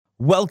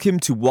Welcome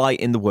to Why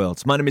in the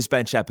World. My name is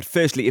Ben Shepherd.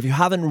 Firstly, if you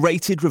haven't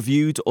rated,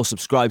 reviewed or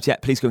subscribed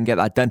yet, please go and get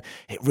that done.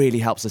 It really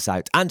helps us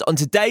out. And on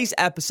today's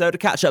episode, a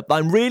catch-up that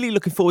I'm really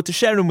looking forward to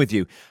sharing with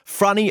you.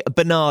 Franny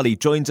Benali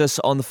joins us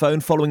on the phone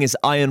following his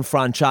Iron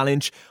Fran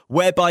challenge,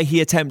 whereby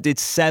he attempted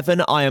 7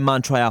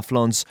 Ironman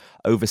triathlons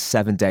over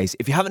 7 days.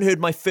 If you haven't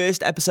heard my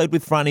first episode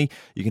with Franny,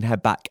 you can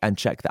head back and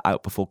check that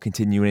out before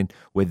continuing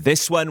with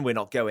this one. We're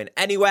not going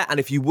anywhere. And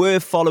if you were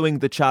following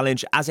the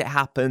challenge as it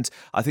happened,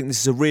 I think this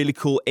is a really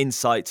cool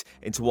insight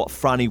into what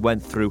Franny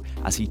went through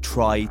as he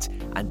tried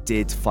and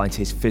did find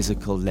his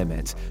physical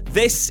limit.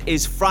 This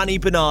is Franny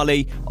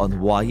Benali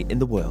on Why in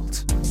the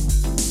World.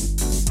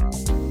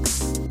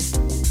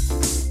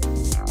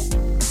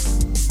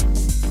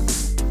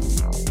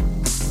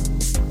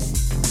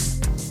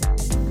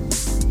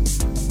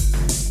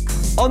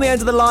 On the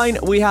end of the line,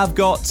 we have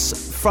got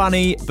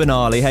Franny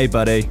Benali. Hey,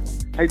 buddy.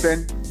 Hey,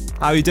 Ben.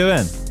 How are you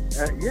doing?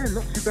 Yeah,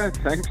 not too bad,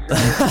 thanks.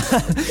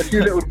 A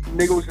few little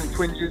niggles and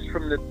twinges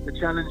from the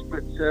challenge,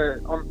 but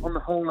on the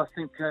whole, I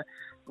think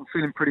I'm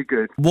feeling pretty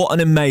good. What an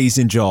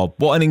amazing job.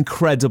 What an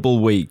incredible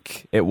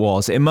week it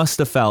was. It must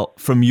have felt,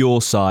 from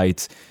your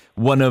side,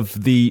 one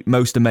of the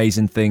most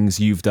amazing things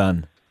you've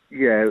done.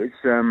 Yeah,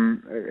 it's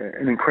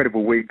an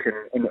incredible week,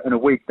 and a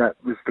week that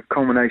was the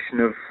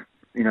culmination of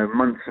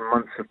months and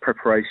months of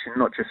preparation,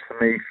 not just for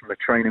me from a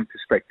training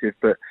perspective,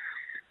 but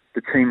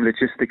the team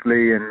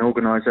logistically and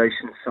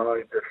organisation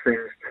side of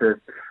things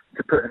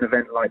to put an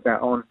event like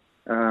that on.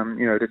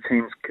 The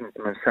teams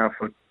myself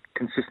were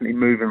consistently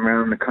moving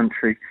around the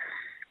country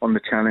on the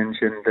challenge,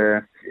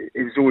 and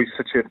it was always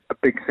such a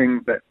big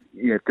thing. But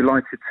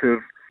delighted to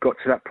have got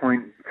to that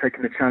point,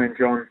 taken the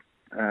challenge on,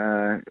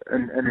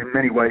 and in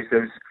many ways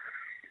there was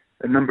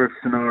a number of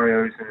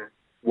scenarios and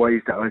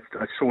ways that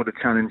I saw the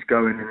challenge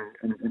going,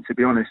 and to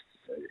be honest,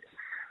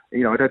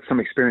 I'd had some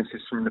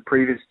experiences from the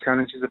previous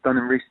challenges I've done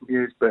in recent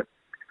years, but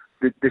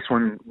this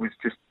one was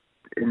just,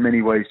 in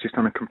many ways, just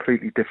on a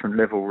completely different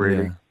level,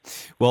 really. Yeah.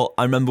 Well,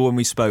 I remember when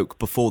we spoke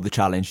before the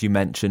challenge, you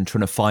mentioned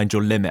trying to find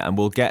your limit, and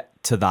we'll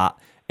get to that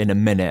in a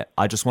minute.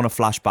 I just want to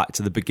flash back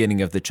to the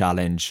beginning of the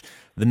challenge.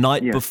 The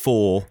night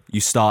before you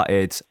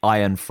started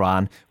Iron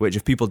Fran, which,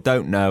 if people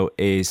don't know,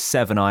 is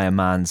 7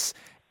 Ironmans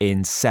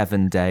in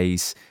 7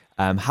 days.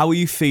 How were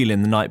you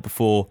feeling the night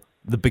before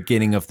the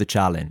beginning of the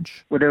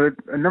challenge? Well, there were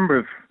a number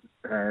of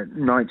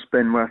nights,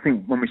 Ben, where I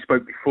think when we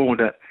spoke before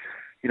that,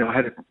 I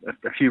had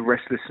a few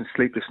restless and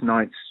sleepless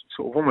nights,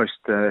 sort of almost,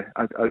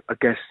 I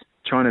guess,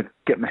 trying to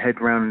get my head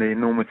around the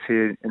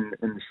enormity and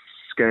the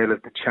scale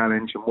of the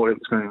challenge and what it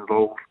was going to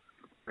involve.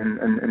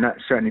 And that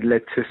certainly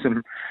led to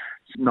some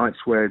nights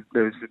where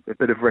there was a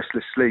bit of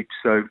restless sleep.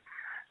 So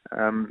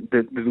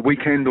the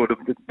weekend or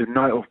the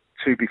night or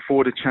two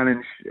before the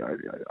challenge,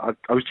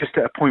 I was just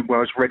at a point where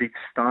I was ready to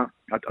start.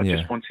 I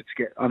just wanted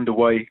to get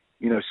underway.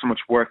 So much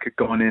work had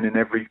gone in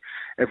every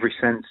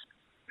sense,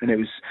 and it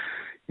was,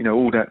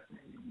 all that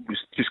was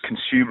just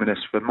consuming us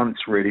for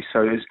months, really.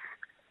 So it was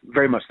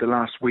very much the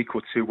last week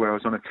or two where I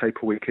was on a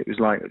taper week. It was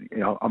like,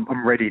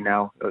 I'm ready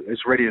now, as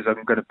ready as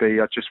I'm going to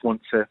be. I just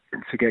want to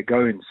get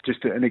going. It's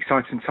just an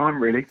exciting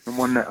time, really, and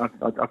one that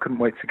I couldn't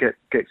wait to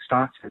get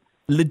started.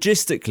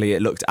 Logistically,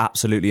 it looked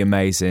absolutely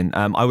amazing.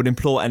 I would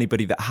implore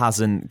anybody that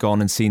hasn't gone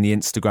and seen the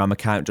Instagram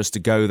account just to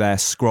go there,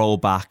 scroll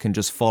back and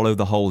just follow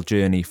the whole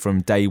journey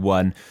from day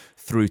 1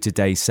 through to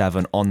day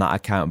 7 on that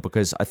account,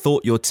 because I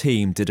thought your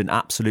team did an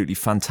absolutely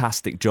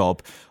fantastic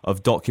job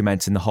of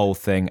documenting the whole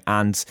thing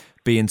and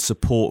being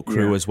support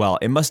crew as well.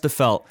 It must have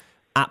felt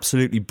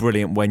absolutely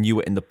brilliant when you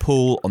were in the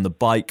pool, on the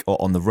bike or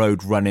on the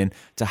road running,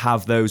 to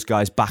have those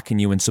guys backing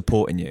you and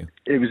supporting you.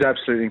 It was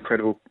absolutely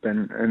incredible,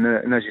 Ben.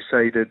 And as you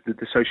say,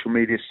 the social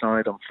media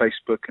side on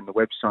Facebook and the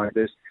website,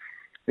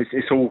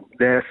 it's all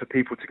there for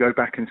people to go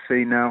back and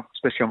see now,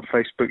 especially on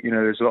Facebook.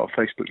 There's a lot of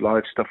Facebook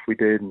Live stuff we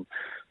did, and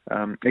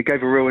it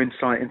gave a real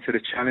insight into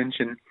the challenge.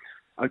 And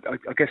I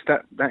guess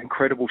that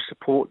incredible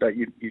support that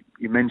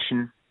you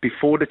mentioned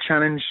before the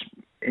challenge,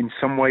 in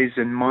some ways,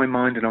 in my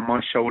mind and on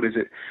my shoulders,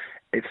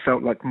 it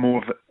felt like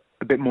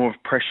a bit more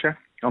of pressure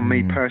on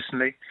me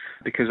personally,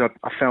 because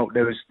I felt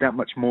there was that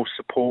much more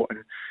support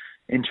and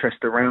interest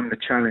around the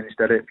challenge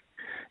that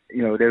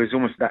there was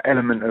almost that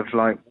element of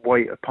like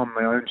weight upon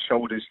my own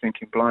shoulders,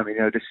 thinking, blimey,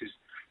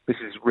 this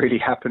is really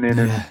happening,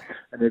 and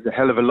there's a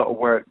hell of a lot of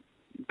work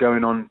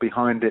going on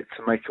behind it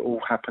to make it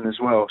all happen as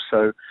well.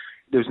 So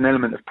there was an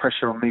element of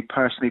pressure on me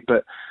personally,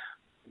 but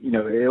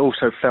it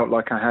also felt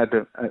like I had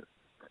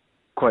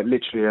quite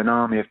literally an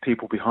army of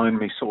people behind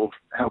me sort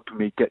of helping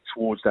me get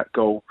towards that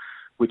goal,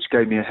 which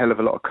gave me a hell of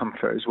a lot of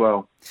comfort as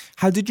well.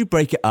 How did you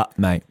break it up,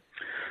 mate?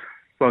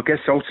 Well, I guess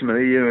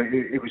ultimately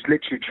it was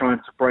literally trying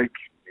to break,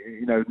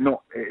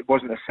 it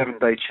wasn't a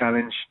 7-day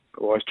challenge,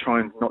 or I was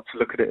trying not to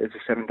look at it as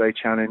a 7-day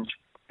challenge.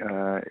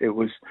 It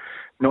was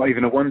not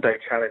even a 1-day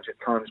challenge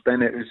at times,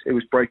 Ben. It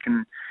was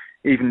breaking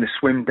even the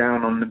swim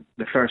down on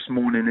the first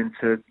morning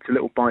into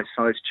little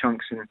bite-sized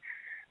chunks,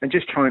 and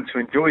just trying to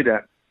enjoy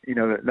that,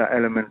 that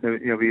element.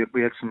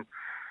 We had some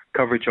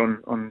coverage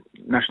on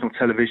national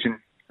television,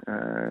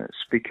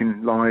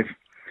 speaking live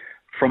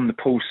from the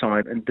pool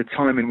side, and the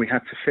timing we had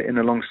to fit in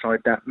alongside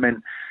that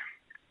meant,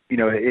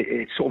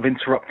 it sort of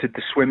interrupted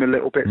the swim a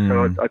little bit.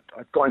 So I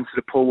got into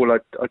the pool,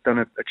 I'd done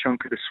a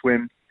chunk of the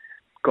swim,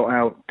 got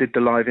out, did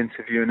the live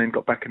interview, and then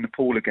got back in the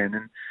pool again.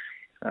 And,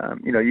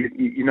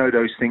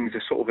 those things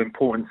are sort of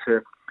important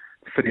for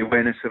the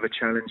awareness of a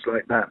challenge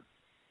like that.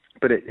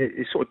 But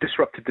it sort of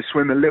disrupted the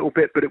swim a little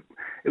bit, but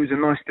it was a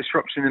nice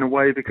disruption in a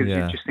way, because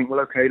you just think, well,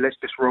 okay, let's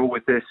just roll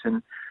with this,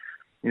 and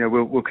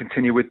we'll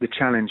continue with the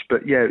challenge.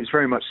 But yeah, it was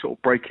very much sort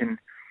of breaking,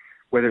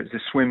 whether it's a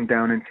swim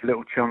down into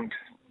little chunks,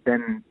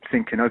 then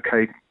thinking,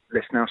 okay,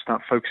 let's now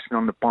start focusing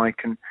on the bike.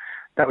 And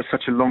that was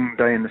such a long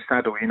day in the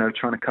saddle,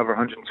 trying to cover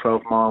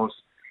 112 miles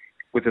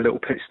with a little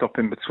pit stop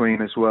in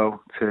between as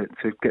well to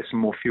get some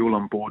more fuel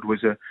on board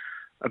was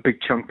a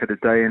big chunk of the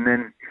day. And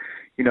then,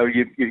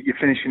 you're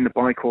finishing the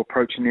bike or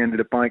approaching the end of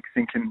the bike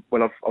thinking,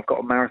 well, I've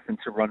got a marathon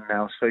to run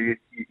now. So you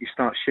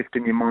start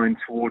shifting your mind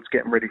towards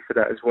getting ready for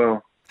that as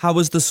well. How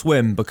was the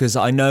swim? Because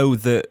I know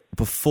that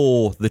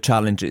before the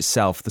challenge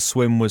itself, the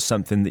swim was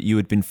something that you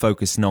had been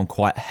focusing on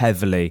quite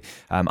heavily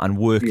and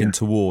working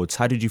towards.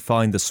 How did you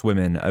find the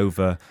swimming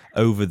over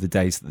the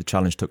days that the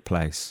challenge took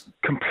place?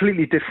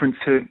 Completely different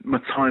to my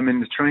time in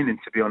the training,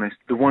 to be honest.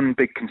 The one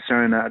big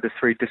concern out of the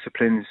three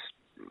disciplines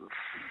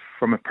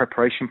from a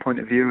preparation point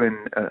of view,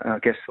 and I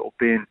guess sort of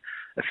being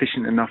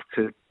efficient enough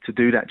to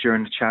do that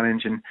during the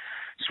challenge, and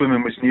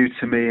swimming was new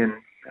to me, and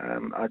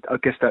I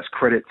guess that's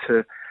credit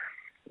to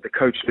the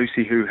coach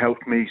Lucy, who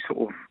helped me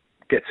sort of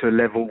get to a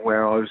level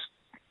where I was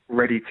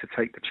ready to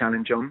take the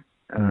challenge on,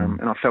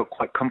 and I felt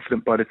quite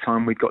confident by the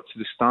time we got to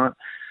the start.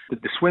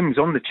 The swims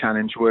on the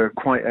challenge were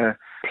quite a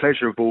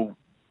pleasurable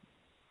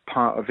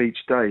part of each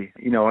day.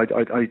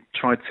 I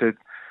tried to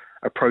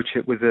approach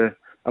it with a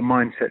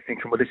mindset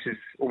thinking, well, this is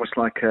almost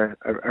like a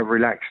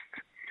relaxed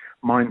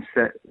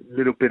mindset, a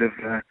little bit of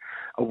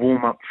a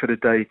warm-up for the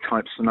day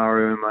type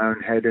scenario in my own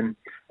head, and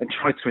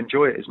try to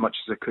enjoy it as much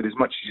as I could, as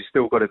much as you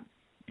still got to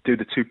do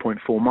the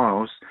 2.4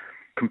 miles.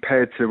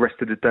 Compared to the rest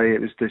of the day,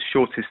 it was the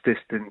shortest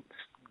distance,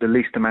 the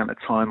least amount of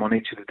time on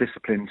each of the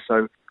disciplines.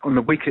 So on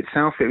the week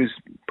itself, it was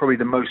probably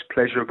the most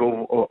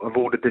pleasurable of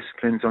all the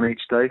disciplines on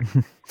each day.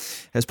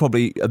 It's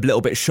probably a little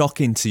bit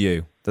shocking to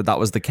you that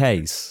was the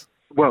case.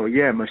 Well,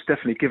 yeah, most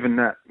definitely, given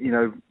that,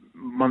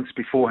 months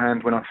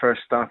beforehand when I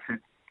first started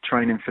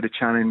training for the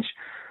challenge,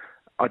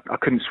 I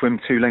couldn't swim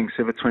 2 lengths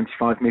of a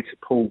 25-metre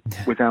pool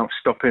without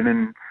stopping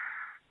and,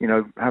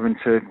 having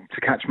to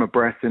catch my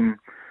breath and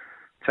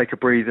take a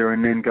breather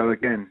and then go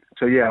again.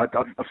 So yeah,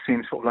 I've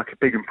seen sort of like a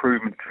big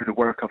improvement through the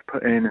work I've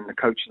put in and the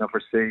coaching I've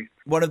received.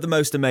 One of the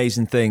most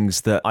amazing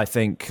things that I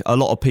think a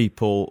lot of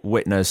people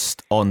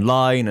witnessed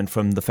online and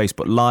from the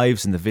Facebook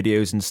Lives and the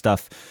videos and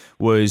stuff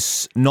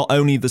was not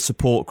only the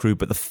support crew,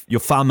 but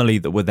your family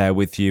that were there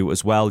with you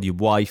as well, your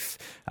wife.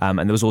 And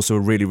there was also a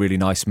really, really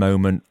nice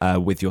moment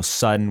with your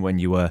son when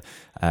you were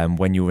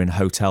in a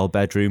hotel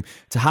bedroom.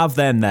 To have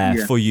them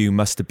there for you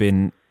must have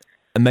been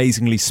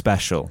amazingly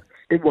special.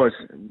 It was,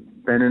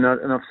 Ben, and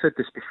I've said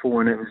this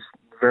before, and it was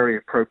very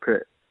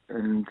appropriate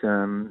and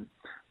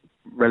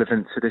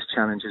relevant to this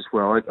challenge as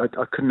well.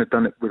 I couldn't have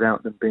done it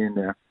without them being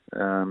there.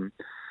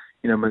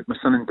 My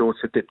son and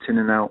daughter dipped in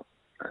and out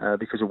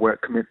because of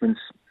work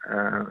commitments,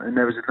 and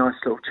there was a nice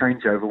little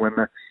changeover when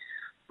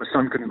my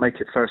son couldn't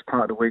make it first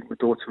part of the week. My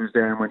daughter was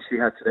there, and when she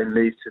had to then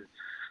leave to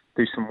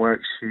do some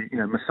work,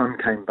 my son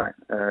came back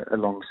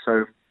along.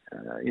 So,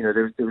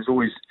 there was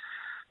always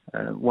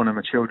one of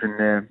my children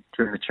there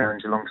during the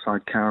challenge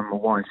alongside Karen, my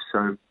wife.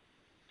 So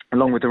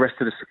along with the rest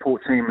of the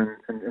support team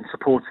and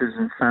supporters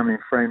and family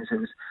and friends,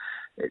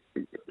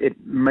 it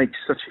makes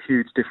such a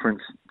huge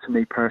difference to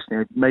me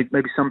personally.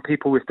 Maybe some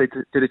people, if they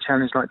did a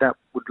challenge like that,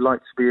 would like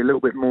to be a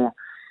little bit more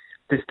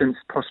distanced,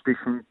 possibly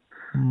from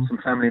some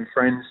family and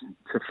friends,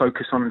 to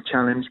focus on the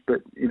challenge.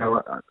 But,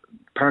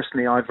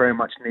 personally, I very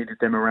much needed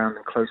them around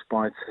and close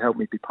by to help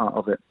me be part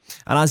of it.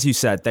 And as you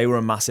said, they were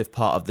a massive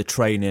part of the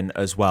training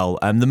as well.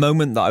 The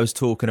moment that I was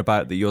talking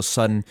about that your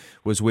son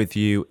was with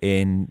you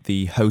in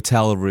the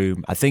hotel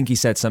room, I think he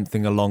said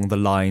something along the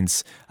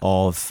lines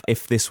of,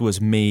 if this was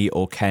me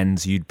or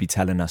Ken's, you'd be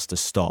telling us to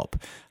stop.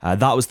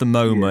 That was the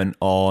moment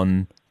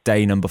on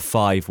day number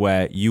 5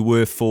 where you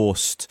were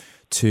forced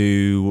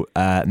to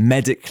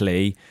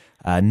medically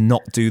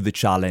not do the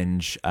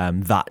challenge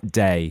that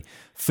day.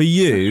 For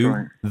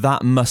you,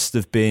 that must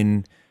have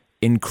been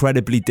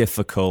incredibly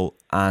difficult,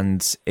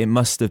 and it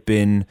must have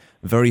been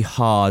very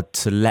hard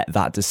to let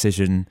that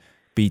decision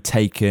be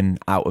taken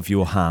out of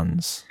your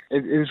hands.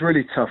 It was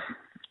really tough.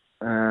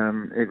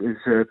 It was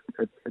a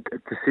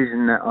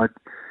decision that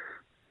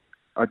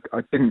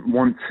I didn't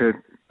want to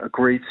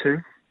agree to.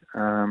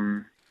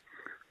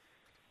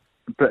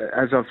 But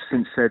as I've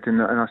since said,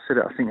 and I said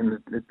it, I think,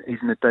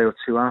 even a day or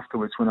two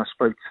afterwards, when I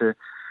spoke to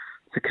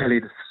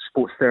Kelly, the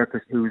sports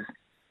therapist who was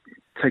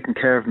taking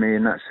care of me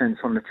in that sense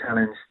on the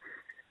challenge,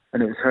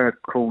 and it was her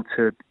call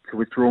to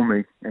withdraw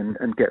me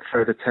and get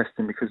further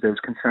testing because there was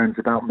concerns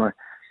about my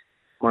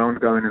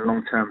ongoing and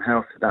long-term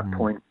health at that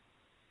point,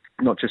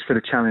 not just for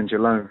the challenge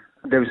alone.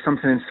 There was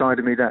something inside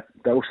of me that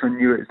also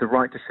knew it was the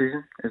right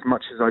decision, as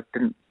much as I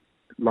didn't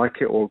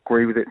like it or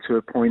agree with it to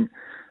a point.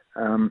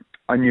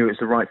 I knew it was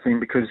the right thing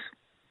because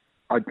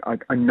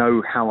I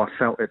know how I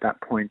felt at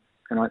that point,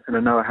 and I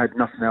know I had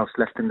nothing else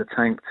left in the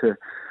tank to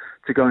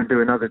go and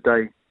do another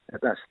day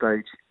at that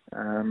stage.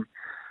 And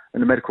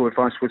the medical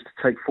advice was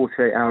to take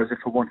 48 hours if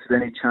I wanted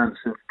any chance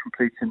of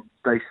completing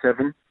day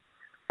 7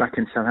 back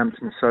in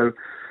Southampton. So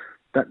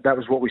that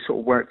was what we sort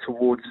of worked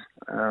towards.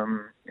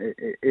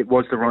 It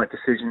was the right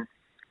decision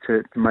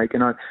to make,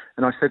 and I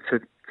said to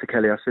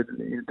Kelly, I said,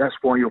 that's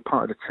why you're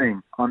part of the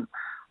team.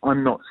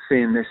 I'm not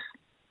seeing this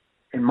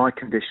in my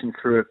condition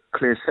through a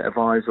clear set of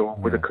eyes or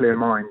with a clear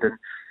mind, and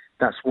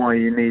that's why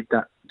you need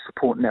that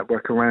support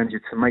network around you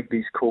to make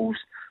these calls,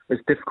 as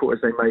difficult as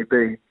they may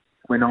be,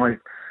 when I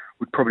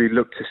would probably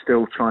look to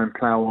still try and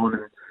plough on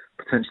and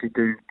potentially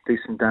do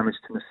some damage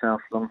to myself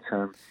long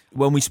term.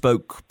 When we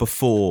spoke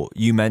before,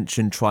 you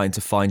mentioned trying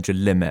to find your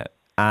limit,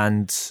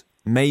 and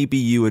maybe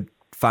you had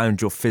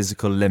found your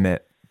physical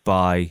limit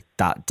by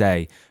that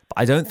day, but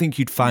I don't think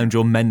you'd found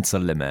your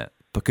mental limit,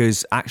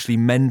 because actually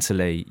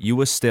mentally you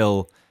were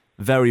still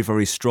very,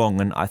 very strong.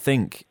 And I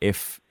think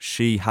if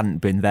she hadn't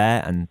been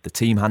there and the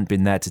team hadn't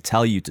been there to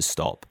tell you to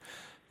stop,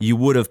 you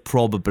would have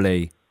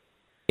probably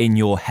in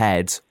your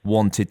head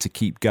wanted to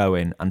keep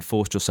going and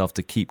forced yourself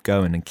to keep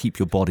going and keep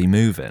your body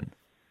moving.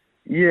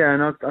 Yeah,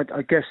 and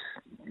I guess,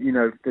 you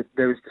know,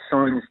 there was the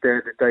signs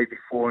there the day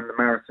before in the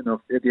marathon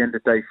at the end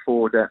of day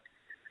 4 that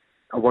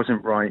I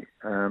wasn't right.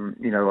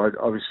 You know,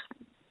 I was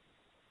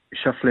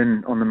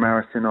shuffling on the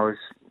marathon. I was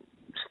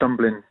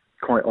stumbling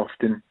quite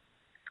often.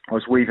 I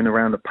was weaving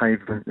around the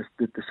pavement.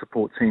 The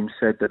support team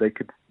said that they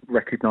could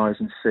recognise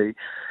and see.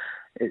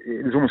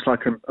 It was almost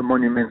like a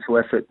monumental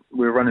effort.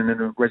 We were running in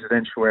a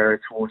residential area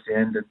towards the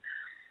end, and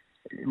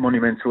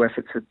monumental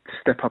effort to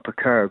step up a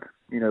curb,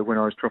 you know, when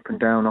I was dropping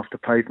down off the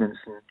pavements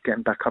and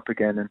getting back up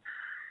again.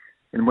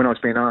 And when I was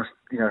being asked,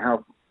 you know,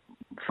 how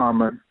far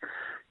my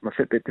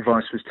Fitbit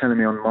device was telling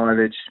me on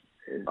mileage,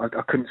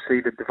 I couldn't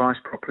see the device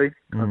properly.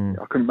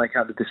 I couldn't make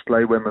out the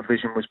display where my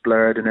vision was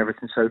blurred and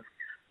everything. So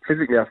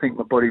physically, I think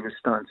my body was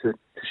starting to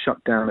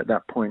shut down at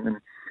that point. And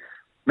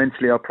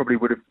mentally, I probably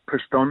would have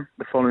pushed on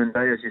the following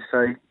day, as you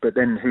say. But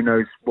then who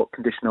knows what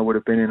condition I would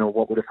have been in or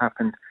what would have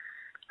happened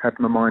had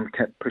my mind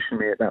kept pushing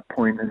me at that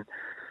point. And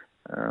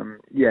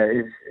yeah,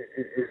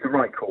 it's the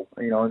right call.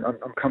 You know,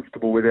 I'm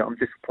comfortable with it. I'm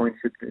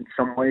disappointed in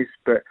some ways,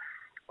 but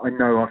I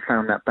know I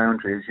found that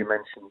boundary, as you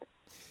mentioned.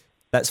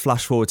 Let's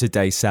flash forward to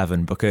day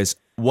 7, because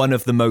one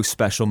of the most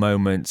special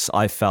moments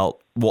I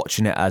felt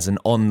watching it as an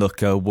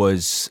onlooker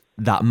was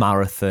that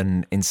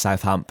marathon in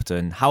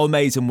Southampton. How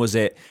amazing was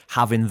it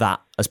having that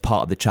as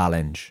part of the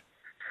challenge?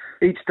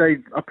 Each day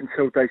up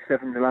until day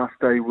 7, the last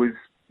day was,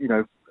 you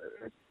know,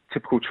 a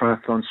typical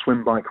triathlon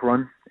swim, bike,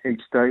 run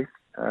each day.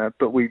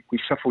 But we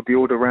shuffled the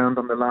order around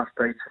on the last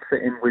day to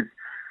fit in with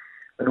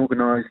an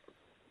organised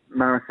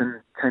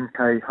marathon,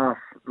 10K half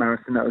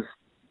marathon that was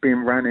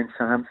being ran in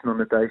Southampton on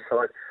the day.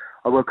 So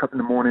I woke up in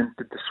the morning,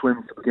 did the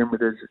swim to begin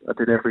with, as I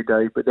did every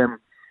day, but then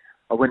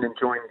I went and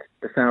joined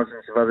the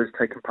thousands of others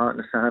taking part in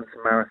the Southampton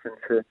Marathon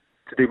to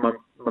do my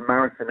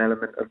marathon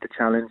element of the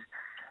challenge,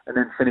 and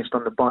then finished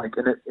on the bike.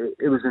 And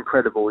it was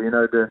incredible. You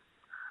know,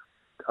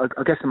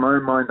 I guess in my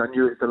own mind, I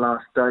knew it was the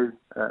last day.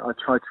 I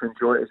tried to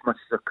enjoy it as much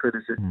as I could,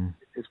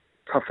 as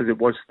tough as it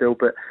was still.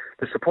 But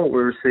the support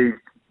we received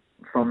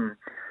from,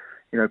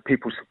 you know,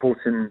 people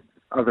supporting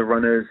other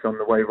runners on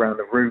the way around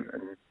the route,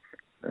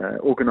 and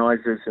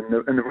organisers and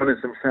the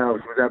runners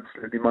themselves, was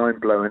absolutely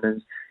mind-blowing.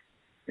 And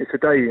it's a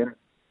day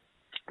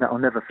that I'll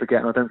never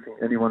forget, and I don't think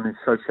anyone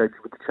associated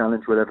with the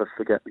challenge will ever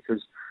forget,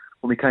 because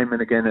when we came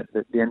in again at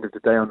the end of the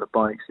day on the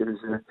bikes, it was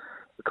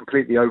a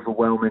completely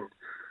overwhelming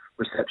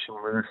reception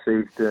we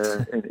received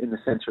in the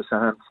centre of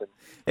Southampton.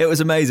 It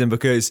was amazing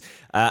because,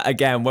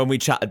 again, when we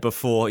chatted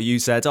before, you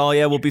said, oh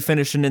yeah, we'll be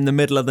finishing in the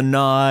middle of the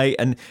night,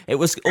 and it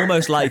was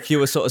almost like you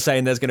were sort of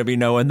saying there's going to be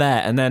no one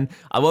there. And then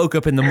I woke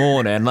up in the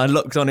morning and I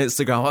looked on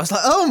Instagram, I was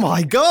like, oh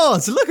my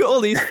God, look at all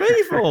these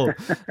people.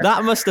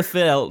 That must have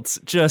felt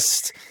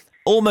just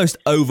almost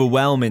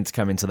overwhelming to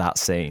come into that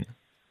scene.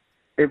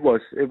 It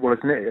was.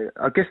 And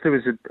I guess there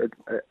was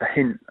a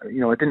hint. You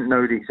know, I didn't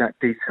know the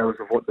exact details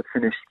of what the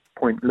finish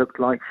point looked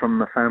like from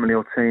my family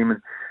or team,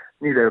 and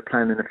knew they were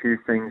planning a few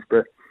things.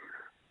 But,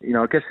 you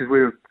know, I guess as we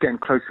were getting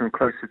closer and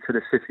closer to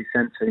the city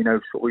centre, you know,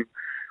 so we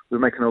were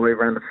making our way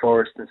around the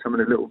forest and some of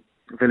the little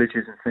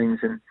villages and things.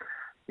 And,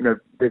 you know,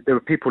 there were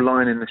people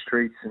lying in the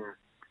streets and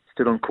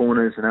stood on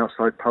corners and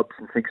outside pubs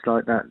and things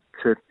like that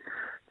to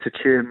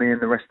cheer me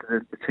and the rest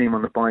of the team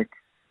on the bike,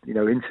 you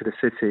know, into the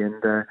city.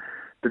 And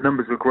the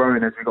numbers were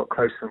growing as we got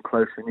closer and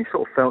closer, and you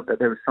sort of felt that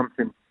there was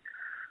something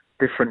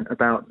different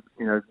about,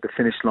 you know, the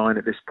finish line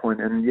at this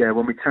point. And yeah,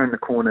 when we turned the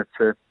corner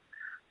to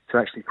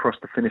actually cross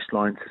the finish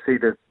line, to see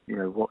the, you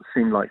know, what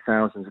seemed like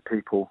thousands of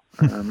people,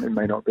 it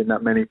may not have been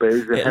that many, but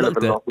it was a hell of a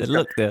lot. It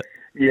looked it.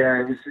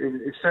 Yeah, it was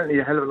certainly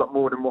a hell of a lot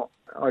more than what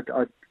I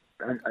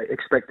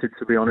expected,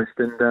 to be honest.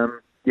 And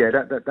yeah,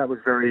 that was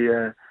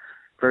very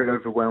very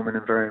overwhelming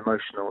and very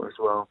emotional as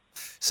well.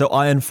 So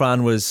Iron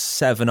Fran was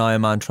 7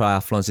 Ironman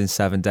triathlons in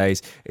 7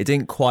 days. It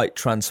didn't quite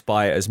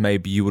transpire as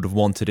maybe you would have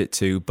wanted it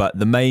to, but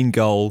the main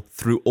goal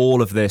through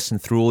all of this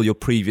and through all your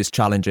previous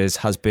challenges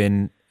has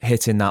been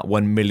hitting that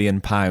 £1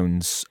 million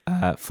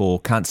for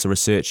Cancer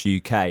Research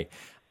UK.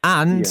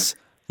 And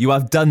you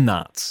have done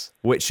that,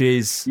 which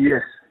is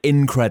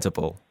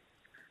incredible.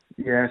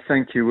 Yeah,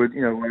 thank you.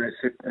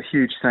 It's a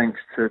huge thanks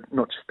to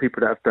not just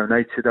people that have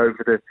donated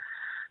over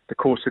the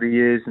course of the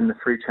years and the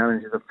 3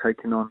 challenges I've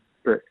taken on,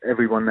 but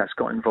everyone that's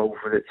got involved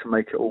with it to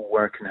make it all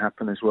work and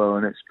happen as well.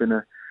 And it's been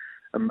a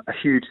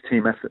huge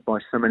team effort by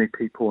so many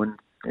people, and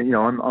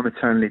I'm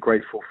eternally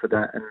grateful for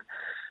that. And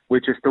we're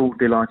just all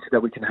delighted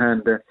that we can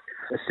hand a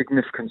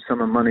significant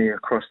sum of money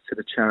across to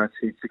the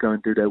charity to go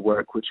and do their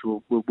work, which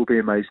will be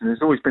amazing.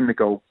 It's always been the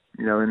goal,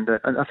 and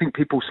I think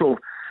people sort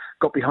of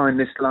got behind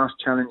this last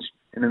challenge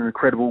in an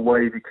incredible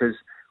way, because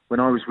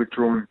when I was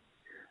withdrawn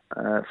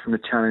from the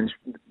challenge,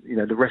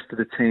 the rest of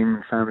the team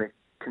and family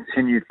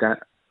continued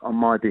that on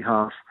my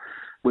behalf,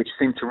 which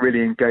seemed to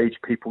really engage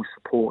people's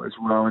support as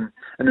well.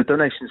 And the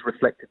donations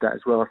reflected that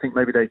as well. I think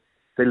maybe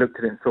they looked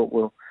at it and thought,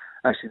 well,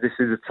 actually, this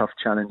is a tough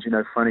challenge.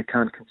 Franny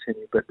can't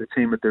continue, but the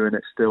team are doing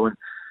it still. And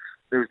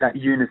there was that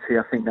unity,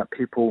 I think, that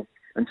people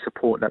and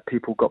support that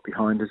people got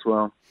behind as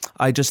well.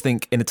 I just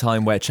think in a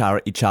time where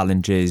charity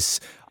challenges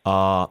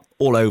are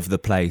all over the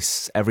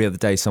place, every other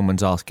day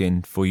someone's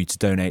asking for you to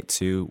donate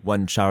to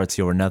one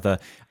charity or another,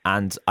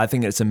 and I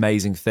think it's an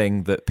amazing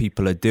thing that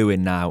people are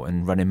doing now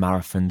and running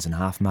marathons and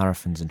half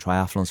marathons and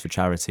triathlons for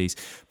charities.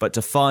 But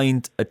to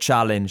find a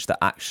challenge that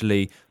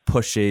actually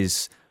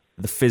pushes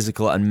the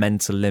physical and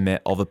mental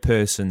limit of a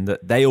person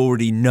that they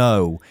already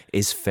know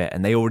is fit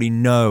and they already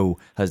know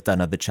has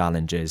done other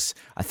challenges,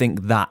 I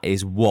think that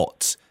is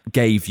what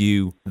gave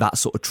you that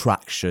sort of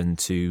traction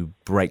to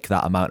break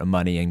that amount of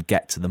money and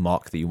get to the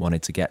mark that you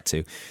wanted to get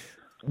to.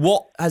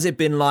 What has it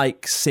been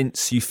like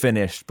since you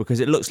finished? Because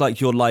it looks like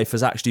your life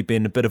has actually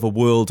been a bit of a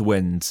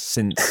whirlwind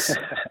since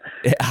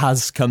it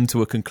has come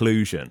to a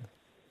conclusion.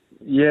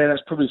 Yeah,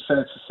 that's probably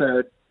fair to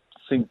say. I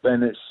think,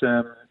 Ben, it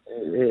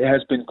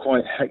has been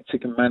quite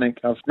hectic and manic.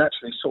 I've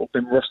naturally sort of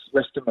been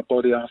resting my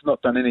body. I've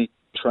not done any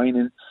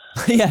training.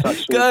 Yeah,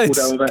 good.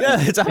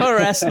 I'm a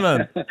rest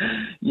man.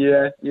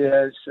 Yeah.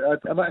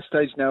 I'm at a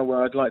stage now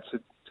where I'd like to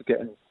get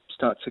and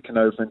start ticking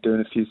over and doing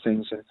a few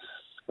things, and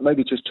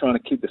maybe just trying to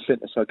keep the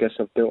fitness, I guess,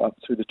 I've built up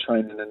through the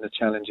training and the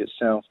challenge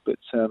itself. But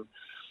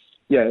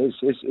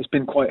it's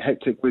been quite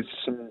hectic with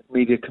some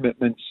media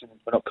commitments,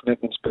 not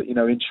commitments, but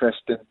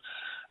interest and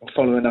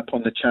following up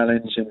on the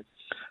challenge and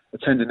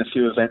attending a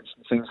few events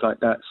and things like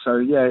that. So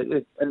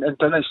and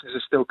donations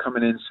are still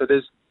coming in. So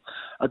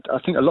I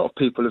think a lot of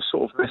people have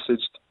sort of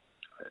messaged,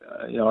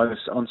 either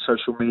on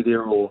social media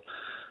or,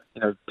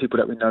 people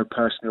that we know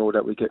personally or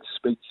that we get to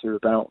speak to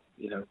about,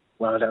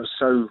 wow, that was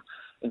so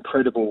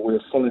incredible. We're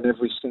following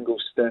every single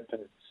step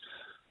and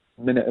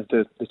minute of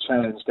the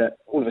challenge that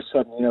all of a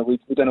sudden,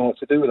 we don't know what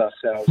to do with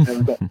ourselves. And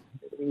we've got,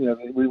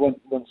 we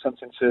want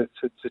something to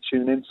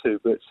tune into,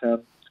 but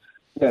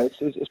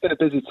it's been a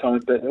busy time,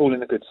 but all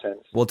in a good sense.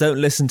 Well, don't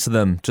listen to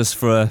them just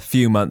for a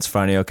few months,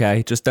 Franny,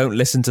 okay? Just don't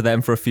listen to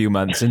them for a few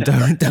months, and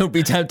don't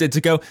be tempted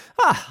to go,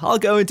 I'll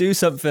go and do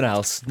something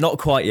else. Not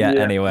quite yet,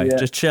 anyway. Yeah.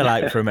 Just chill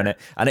out for a minute.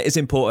 And it is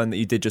important that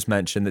you did just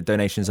mention that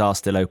donations are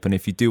still open.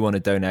 If you do want to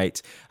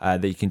donate,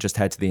 that you can just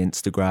head to the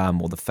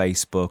Instagram or the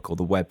Facebook or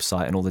the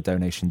website, and all the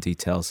donation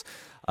details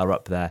are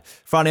up there.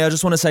 Franny, I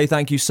just want to say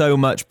thank you so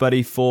much,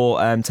 buddy, for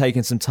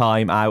taking some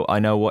time out. I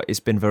know it's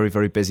been very,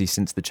 very busy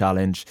since the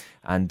challenge,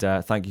 and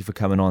thank you for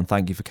coming on.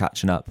 Thank you for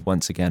catching up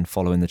once again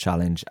following the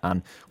challenge,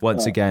 and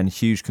once again,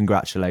 huge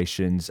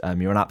congratulations.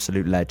 You're an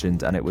absolute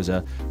legend, and it was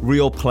a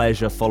real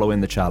pleasure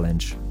following the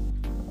challenge.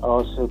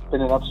 Oh, it's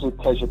been an absolute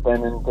pleasure,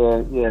 Ben, and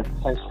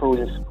thanks for all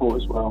your support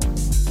as well.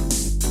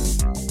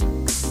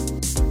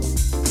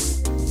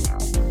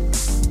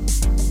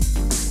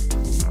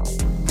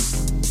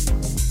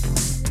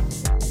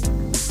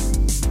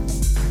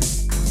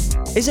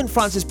 Isn't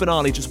Francis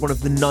Benali just one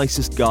of the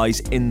nicest guys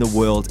in the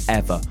world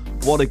ever?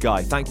 What a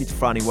guy. Thank you to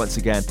Franny once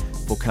again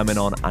for coming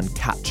on and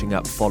catching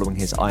up following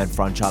his Iron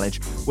Fran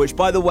challenge, which,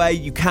 by the way,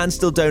 you can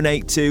still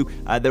donate to.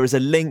 There is a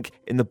link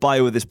in the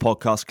bio of this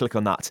podcast. Click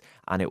on that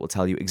and it will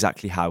tell you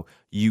exactly how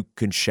you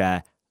can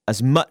share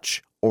as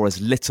much or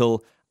as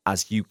little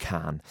as you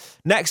can.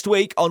 Next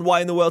week on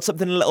Why in the World,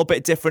 something a little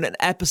bit different, an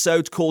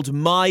episode called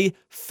My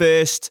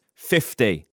First 50.